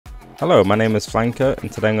Hello, my name is Flanker,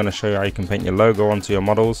 and today I'm going to show you how you can paint your logo onto your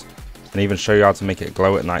models and even show you how to make it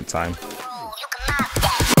glow at night time.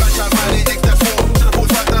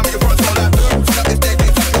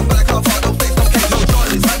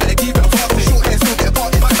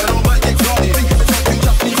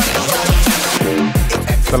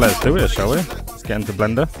 So let's do it, shall we? Let's get into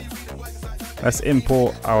Blender. Let's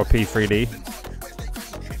import our P3D,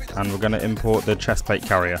 and we're going to import the chest plate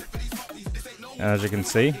carrier. And as you can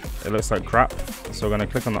see, it looks like crap, so we're going to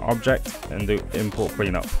click on the object and do import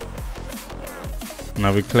cleanup.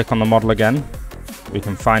 Now we click on the model again, we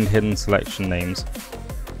can find hidden selection names.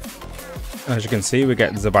 As you can see, we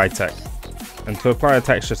get Zabitek. And to apply a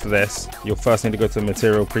texture to this, you'll first need to go to the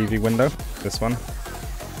material preview window, this one,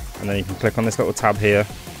 and then you can click on this little tab here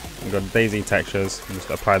and go to DayZ textures and just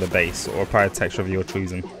apply the base or apply a texture of your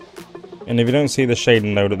choosing. And if you don't see the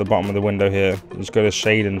shading node at the bottom of the window here, just go to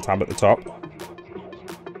shading tab at the top.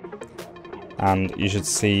 And you should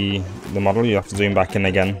see the model. You have to zoom back in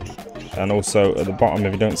again. And also at the bottom,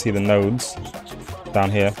 if you don't see the nodes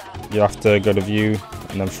down here, you have to go to view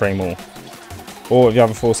and then frame all. Or if you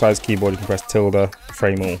have a full size keyboard, you can press tilde,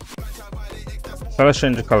 frame all. So let's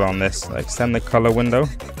change the color on this. Extend the color window.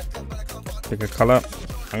 Pick a color.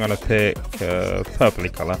 I'm going to pick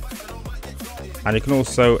purpley color. And you can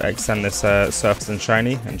also extend this surface and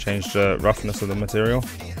shiny and change the roughness of the material.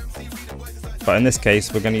 But in this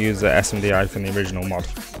case, we're going to use the SMDI from the original mod.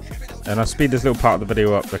 And I'll speed this little part of the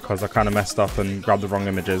video up because I kind of messed up and grabbed the wrong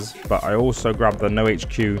images. But I also grabbed the no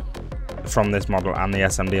HQ from this model and the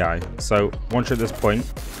SMDI. So once you're at this point,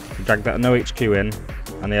 drag that no HQ in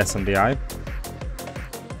and the SMDI.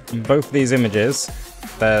 Both of these images,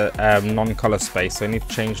 they're non-color space, so you need to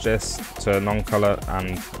change this to non-color,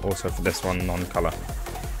 and also for this one, non-color.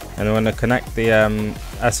 And then we're going to connect the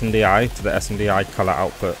SMDI to the SMDI color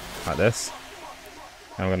output like this.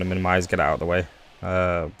 And we're going to minimize, get it out of the way,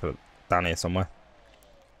 put it down here somewhere.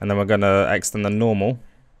 And then we're going to extend the normal,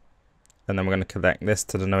 and then we're going to connect this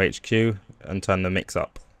to the no HQ and turn the mix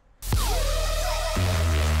up.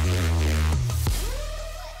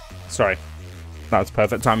 Sorry, that was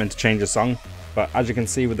perfect timing to change the song. But as you can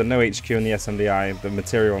see with the no HQ and the SMDI, the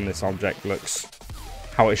material on this object looks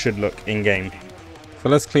how it should look in game. So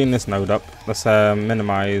let's clean this node up. Let's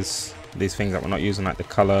minimize these things that we're not using, like the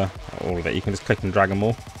color, all of it. You can just click and drag them all.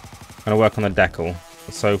 I'm going to work on the decal.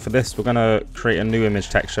 So for this, we're going to create a new image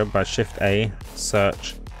texture by Shift A,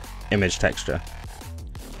 search, image texture.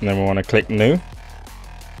 And then we want to click new. And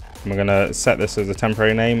we're going to set this as a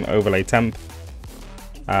temporary name, overlay temp.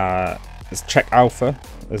 Let's check alpha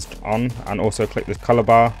is on, and also click this color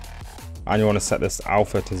bar, and you want to set this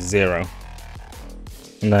alpha to 0,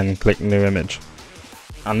 and then click new image.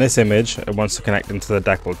 And this image, it wants to connect into the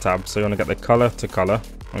decal tab, so you want to get the color to color.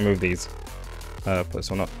 Remove these. Put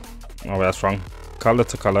this one up. Oh, that's wrong. Color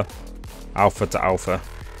to color, alpha to alpha.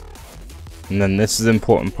 And then this is the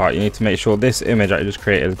important part. You need to make sure this image that you just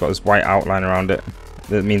created has got this white outline around it.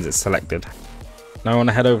 That means it's selected. Now I want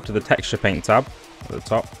to head over to the texture paint tab at the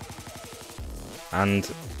top. And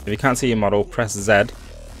if you can't see your model, press Z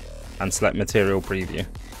and select material preview,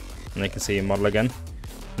 and you can see your model again.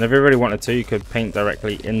 And if you really wanted to, you could paint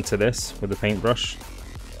directly into this with the paintbrush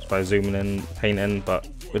just by zooming in, painting, but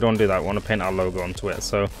we don't want to do that. We want to paint our logo onto it,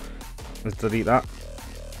 so let's delete that.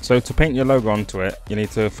 So to paint your logo onto it, you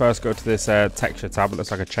need to first go to this texture tab. It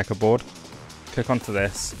looks like a checkerboard. Click onto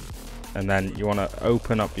this, and then you want to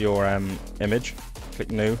open up your image,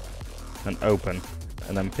 click new and open,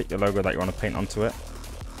 and then pick your logo that you want to paint onto it.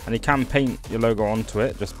 And you can paint your logo onto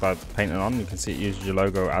it just by painting on. You can see it uses your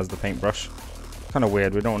logo as the paintbrush. Kind of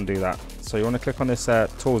weird, we don't want to do that. So you want to click on this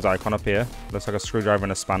tools icon up here. Looks like a screwdriver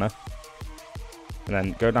and a spanner. And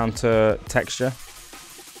then go down to texture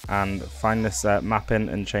and find this mapping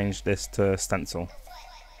and change this to stencil.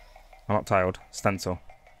 Oh, not tiled, stencil.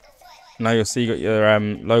 Now you'll see you got your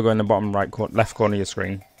logo in the bottom left corner of your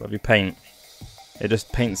screen. But if you paint, it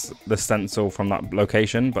just paints the stencil from that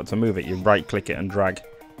location, but to move it, you right click it and drag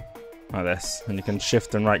like this, and you can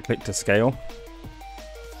shift and right click to scale.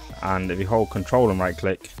 And if you hold control and right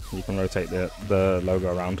click, you can rotate the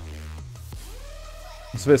logo around.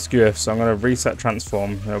 It's a bit skew, so I'm going to reset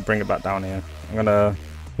transform, and I'll bring it back down here. I'm going to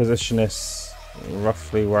position this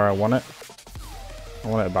roughly where I want it. I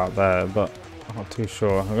want it about there, but I'm not too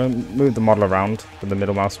sure. I'm going to move the model around with the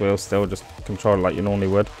middle mouse wheel still, just control it like you normally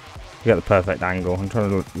would. You get the perfect angle. I'm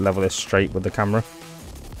trying to level this straight with the camera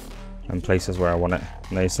and place this where I want it.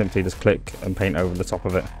 And then you simply just click and paint over the top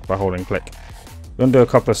of it by holding click. You're going to do a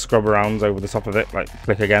couple of scrub arounds over the top of it, like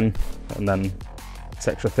click again, and then it's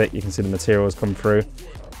extra thick. You can see the materials come through.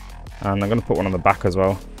 And I'm going to put one on the back as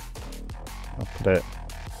well. I'll put it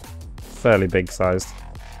fairly big sized,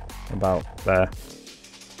 about there.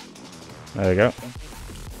 There we go.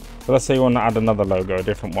 So let's say you want to add another logo, a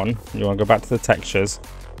different one. You want to go back to the textures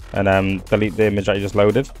and delete the image that you just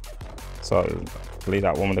loaded. So delete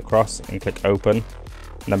that one with the cross and click open,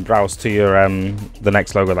 and then browse to your the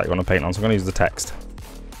next logo that you want to paint on. So I'm going to use the text.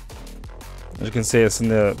 As you can see, it's in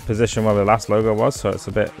the position where the last logo was, so it's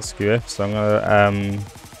a bit skew. So I'm going to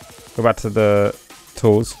go back to the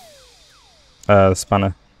tools, the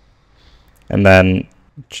spanner, and then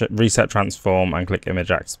reset transform and click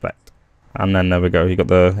image aspect. And then there we go, you got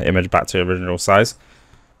the image back to the original size.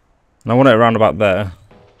 And I want it around about there,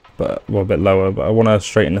 but well, a bit lower, but I want to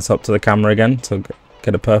straighten this up to the camera again to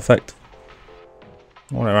get it perfect.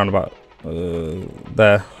 I want it around about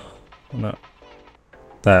there. No.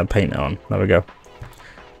 There, paint it on. There we go.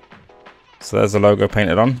 So there's the logo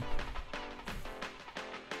painted on.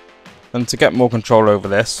 And to get more control over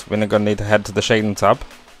this, we're going to need to head to the shading tab.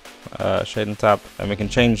 And we can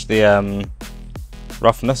change the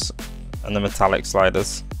roughness and the metallic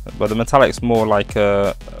sliders. But the metallic's more like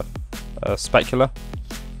a specular,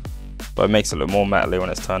 but it makes it look more metally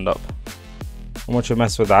when it's turned up. And once you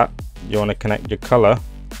mess with that, you want to connect your color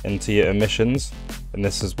into your emissions, and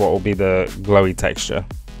this is what will be the glowy texture.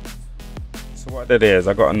 So what I did here is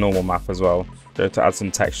I got a normal map as well, to add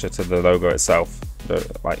some texture to the logo itself,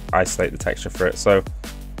 like isolate the texture for it. So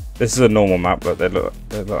this is a normal map, but they look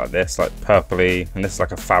like this, like purpley, and this is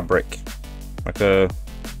like a fabric, like a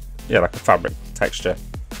fabric texture.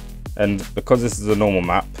 And because this is a normal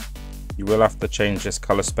map, you will have to change this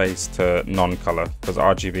color space to non-color, because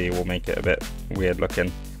RGB will make it a bit weird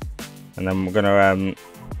looking. And then we're gonna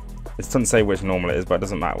it doesn't say which normal it is, but it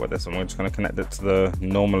doesn't matter with this one. We're just going to connect it to the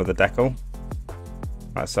normal of the decal,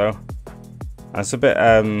 like so. And it's a bit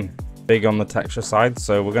big on the texture side,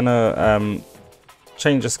 so we're going to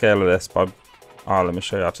change the scale of this by, let me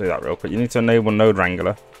show you how to do that real quick. You need to enable Node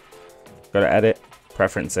Wrangler. Go to Edit,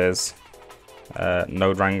 Preferences,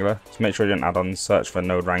 Node Wrangler. Just make sure you don't add on, search for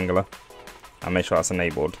Node Wrangler, and make sure that's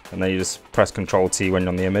enabled. And then you just press Ctrl T when you're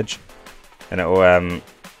on the image, and it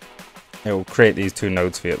will create these two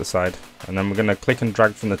nodes for you at the side. And then we're going to click and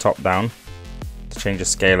drag from the top down to change the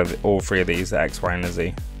scale of all three of these, the X, Y, and the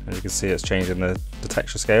Z. As you can see, it's changing the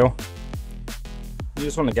texture scale. You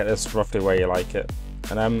just want to get this roughly where you like it.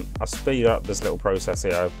 And I'll speed up this little process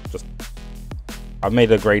here. I've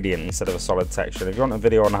made a gradient instead of a solid texture. If you want a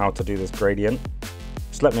video on how to do this gradient,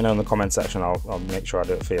 just let me know in the comment section. I'll make sure I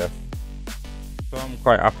do it for you. So I'm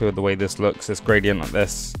quite happy with the way this looks, this gradient like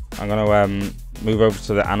this. I'm going to move over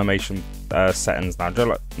to the animation settings now.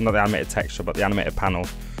 Not the animated texture, but the animated panel.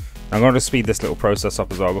 I'm going to speed this little process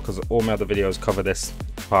up as well, because all my other videos cover this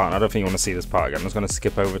part, and I don't think you want to see this part again. I'm just going to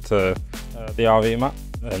skip over to the RV map,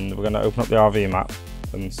 and we're going to open up the RV map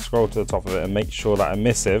and scroll to the top of it and make sure that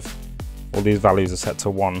emissive, all these values are set to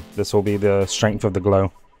 1. This will be the strength of the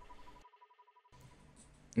glow.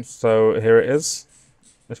 So here it is.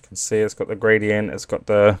 As you can see, it's got the gradient, it's got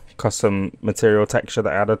the custom material texture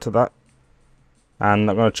that I added to that. And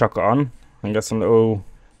I'm going to chuck it on and get some little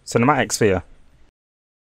cinematics for you.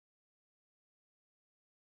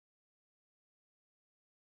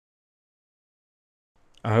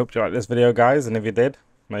 I hope you liked this video, guys, and if you did,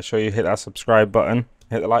 make sure you hit that subscribe button,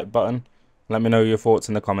 hit the like button, let me know your thoughts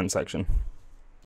in the comment section.